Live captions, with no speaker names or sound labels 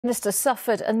The Minister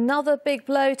suffered another big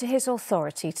blow to his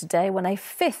authority today when a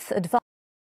fifth advice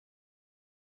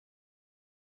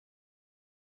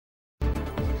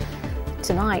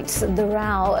tonight, the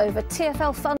row over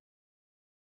TfL funds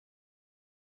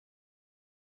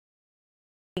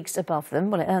above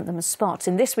them. Well, it earned them a spot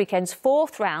in this weekend's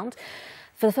fourth round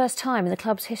for the first time in the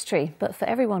club's history. But for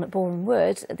everyone at Boreham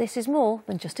Wood, this is more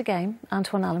than just a game.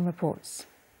 Antoine Allen reports.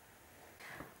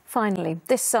 Finally,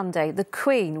 this Sunday, the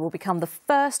Queen will become the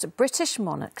first British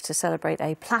monarch to celebrate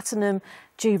a platinum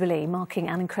jubilee, marking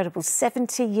an incredible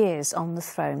 70 years on the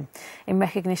throne. In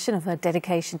recognition of her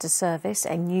dedication to service,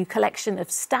 a new collection of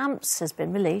stamps has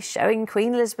been released showing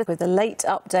Queen Elizabeth with a late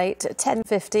update at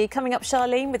 10:50. Coming up,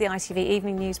 Charlene with the ITV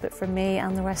Evening News, but from me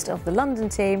and the rest of the London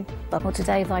team. But more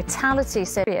today, Vitality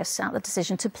serious at the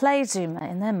decision to play Zuma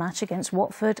in their match against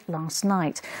Watford last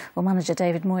night. Well, manager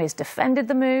David Moyes defended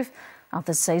the move.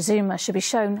 Others say Zuma should be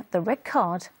shown the red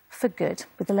card for good.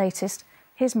 With the latest,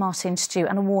 here's Martin Stew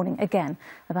and a warning again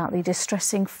about the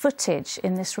distressing footage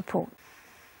in this report.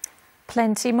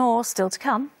 Plenty more still to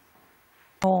come.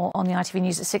 More on the ITV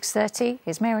News at 6:30.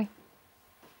 Here's Mary.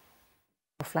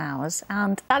 Flowers.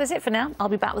 And that is it for now. I'll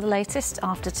be back with the latest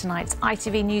after tonight's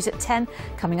ITV News at 10.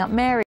 Coming up, Mary.